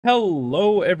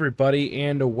Hello everybody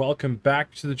and welcome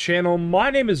back to the channel. My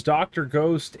name is Dr.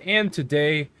 Ghost and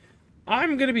today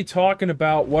I'm going to be talking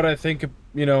about what I think,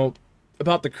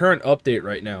 about the current update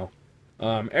right now.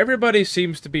 Everybody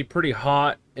seems to be pretty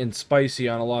hot and spicy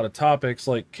on a lot of topics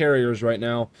like carriers right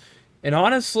now. And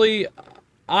honestly,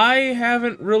 I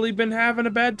haven't really been having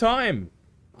a bad time.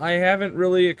 I haven't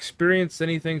really experienced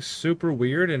anything super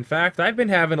weird. In fact, I've been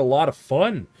having a lot of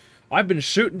fun. I've been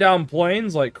shooting down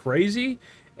planes like crazy,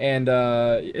 and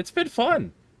it's been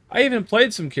fun. I even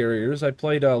played some carriers. I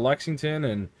played Lexington,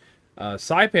 and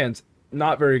Saipan's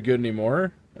not very good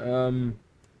anymore.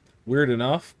 Weird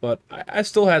enough, but I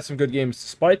still had some good games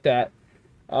despite that.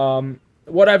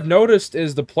 What I've noticed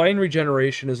is the plane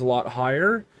regeneration is a lot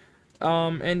higher,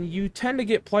 and you tend to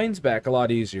get planes back a lot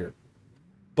easier.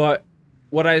 But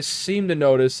what I seem to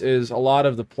notice is a lot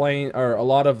of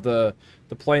the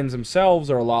the planes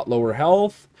themselves are a lot lower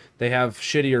health. They have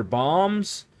shittier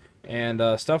bombs and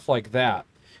stuff like that.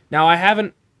 Now, I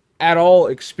haven't at all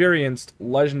experienced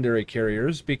legendary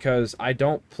carriers because I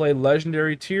don't play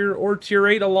legendary tier or tier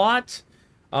 8 a lot.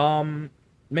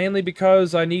 Mainly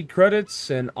because I need credits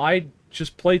and I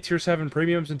just play tier 7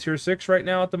 premiums and tier 6 right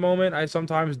now at the moment. I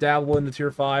sometimes dabble into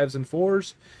tier 5s and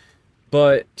 4s.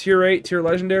 But tier 8, tier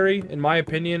legendary, in my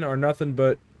opinion, are nothing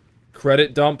but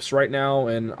credit dumps right now,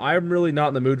 and I'm really not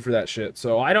in the mood for that shit.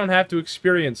 So I don't have to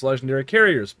experience legendary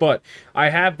carriers, but I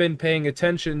have been paying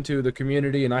attention to the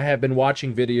community, and I have been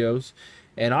watching videos,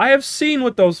 and I have seen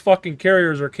what those fucking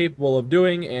carriers are capable of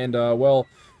doing, and, well,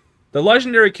 the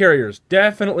legendary carriers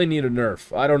definitely need a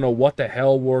nerf. I don't know what the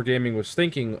hell Wargaming was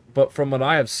thinking, but from what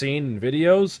I have seen in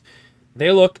videos,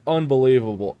 they look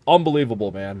unbelievable.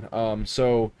 Unbelievable, man.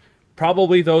 So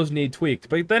probably those need tweaked.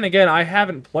 But then again, I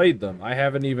haven't played them. I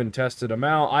haven't even tested them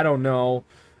out. I don't know.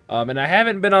 And I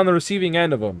haven't been on the receiving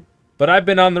end of them. But I've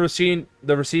been on the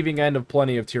receiving end of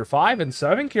plenty of tier 5 and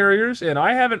 7 carriers, and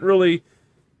I haven't really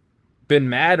been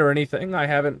mad or anything. I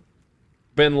haven't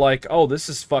been like, oh, this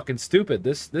is fucking stupid.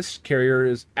 This carrier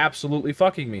is absolutely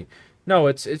fucking me. No,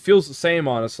 it feels the same,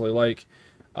 honestly. Like,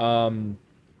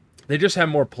 they just have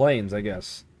more planes, I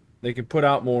guess. They can put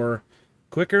out more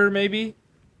quicker, maybe.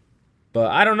 But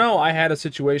I don't know. I had a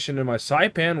situation in my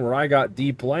Saipan where I got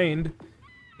deplaned,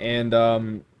 and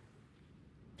I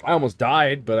almost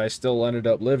died, but I still ended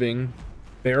up living,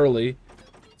 barely.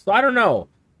 So I don't know.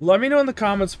 Let me know in the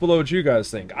comments below what you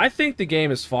guys think. I think the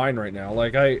game is fine right now.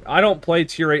 Like, I don't play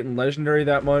tier 8 and legendary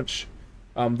that much.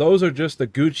 Those are just the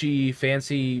Gucci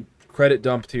fancy credit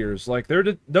dump tiers. Like,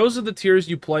 those are the tiers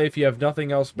you play if you have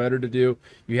nothing else better to do.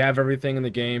 You have everything in the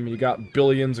game. You got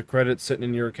billions of credits sitting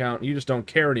in your account. You just don't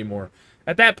care anymore.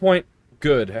 At that point,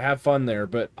 good. Have fun there.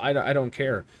 But I don't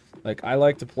care. Like, I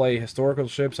like to play historical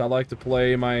ships. I like to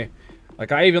play my...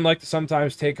 Like, I even like to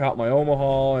sometimes take out my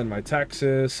Omaha and my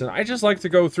Texas. And I just like to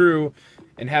go through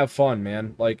and have fun,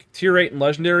 man. Like, tier 8 and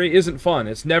legendary isn't fun.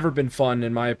 It's never been fun,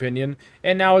 in my opinion.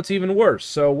 And now it's even worse.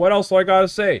 So what else do I gotta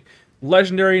say?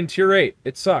 Legendary and tier 8,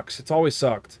 it sucks. It's always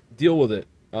sucked. Deal with it.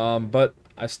 But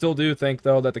I still do think,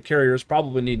 though, that the carriers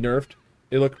probably need nerfed.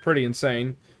 They look pretty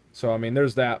insane. So, I mean,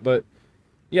 there's that. But,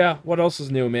 yeah, what else is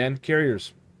new, man?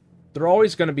 Carriers. They're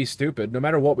always going to be stupid, no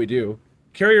matter what we do.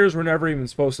 Carriers were never even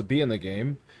supposed to be in the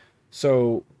game.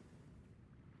 So,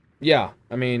 yeah,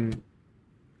 I mean,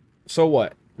 so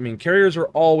what? I mean, carriers are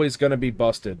always going to be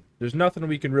busted. There's nothing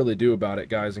we can really do about it,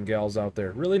 guys and gals out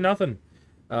there. Really nothing.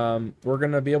 We're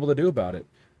going to be able to do about it.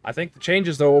 I think the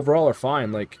changes, though, overall are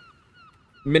fine. Like,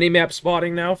 mini-map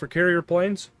spotting now for carrier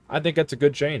planes, I think that's a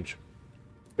good change.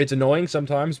 It's annoying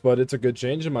sometimes, but it's a good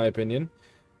change, in my opinion.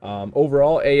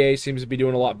 Overall, AA seems to be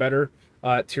doing a lot better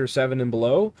at tier 7 and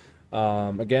below.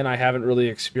 Again, I haven't really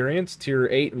experienced tier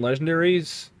 8 and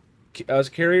legendaries as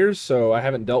carriers, so I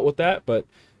haven't dealt with that, but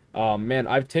man,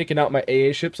 I've taken out my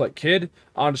AA ships like kid.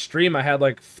 On stream, I had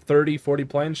like 30, 40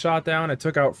 planes shot down. I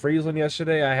took out Friesland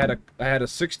yesterday. I had a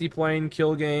 60 plane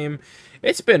kill game.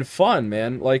 It's been fun,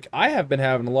 man. Like, I have been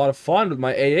having a lot of fun with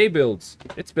my AA builds.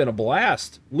 It's been a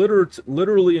blast.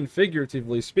 Literally and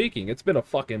figuratively speaking, it's been a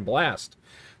fucking blast.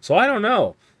 So I don't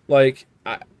know. Like,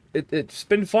 it's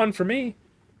been fun for me.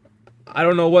 I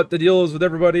don't know what the deal is with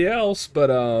everybody else,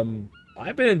 but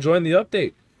I've been enjoying the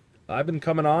update. I've been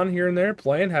coming on here and there,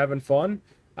 playing, having fun.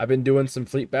 I've been doing some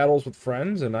fleet battles with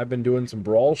friends, and I've been doing some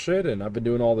brawl shit, and I've been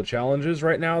doing all the challenges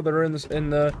right now that are in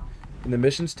the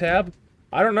missions tab.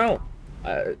 I don't know.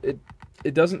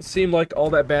 It doesn't seem like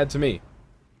all that bad to me.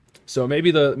 So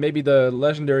maybe the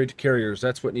legendary carriers,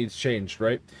 that's what needs changed,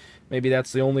 right? Maybe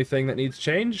that's the only thing that needs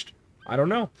changed. I don't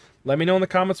know. Let me know in the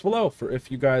comments below for if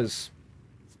you guys,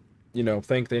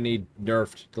 think they need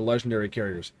nerfed, the legendary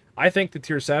carriers. I think the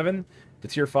tier 7 The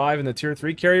Tier 5 and the Tier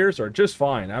 3 carriers are just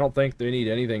fine. I don't think they need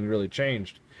anything really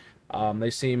changed. They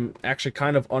seem actually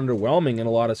kind of underwhelming in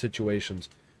a lot of situations.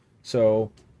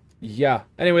 So, yeah.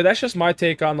 Anyway, that's just my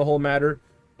take on the whole matter.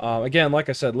 Again, like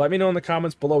I said, let me know in the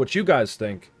comments below what you guys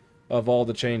think of all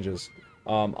the changes.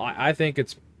 I think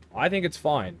it's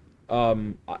fine.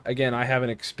 Again, I haven't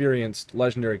experienced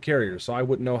legendary carriers, so I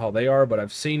wouldn't know how they are, but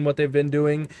I've seen what they've been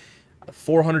doing.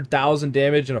 400,000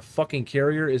 damage in a fucking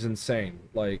carrier is insane.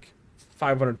 Like,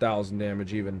 500,000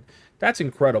 damage even. That's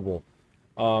incredible.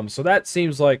 So that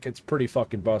seems like it's pretty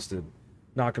fucking busted.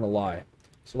 Not gonna lie.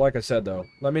 So like I said, though,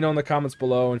 let me know in the comments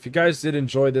below. And if you guys did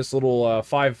enjoy this little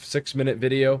 5-6 minute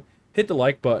video, hit the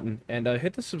like button and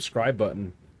hit the subscribe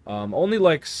button. Only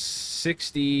like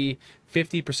 50%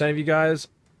 of you guys,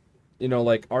 you know,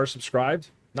 like, are subscribed.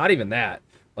 Not even that.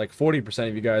 Like 40%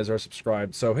 of you guys are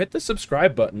subscribed. So hit the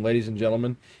subscribe button, ladies and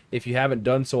gentlemen, if you haven't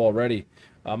done so already.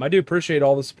 I do appreciate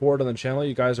all the support on the channel.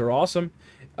 You guys are awesome.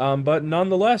 But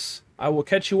nonetheless, I will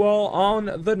catch you all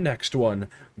on the next one.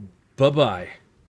 Bye-bye.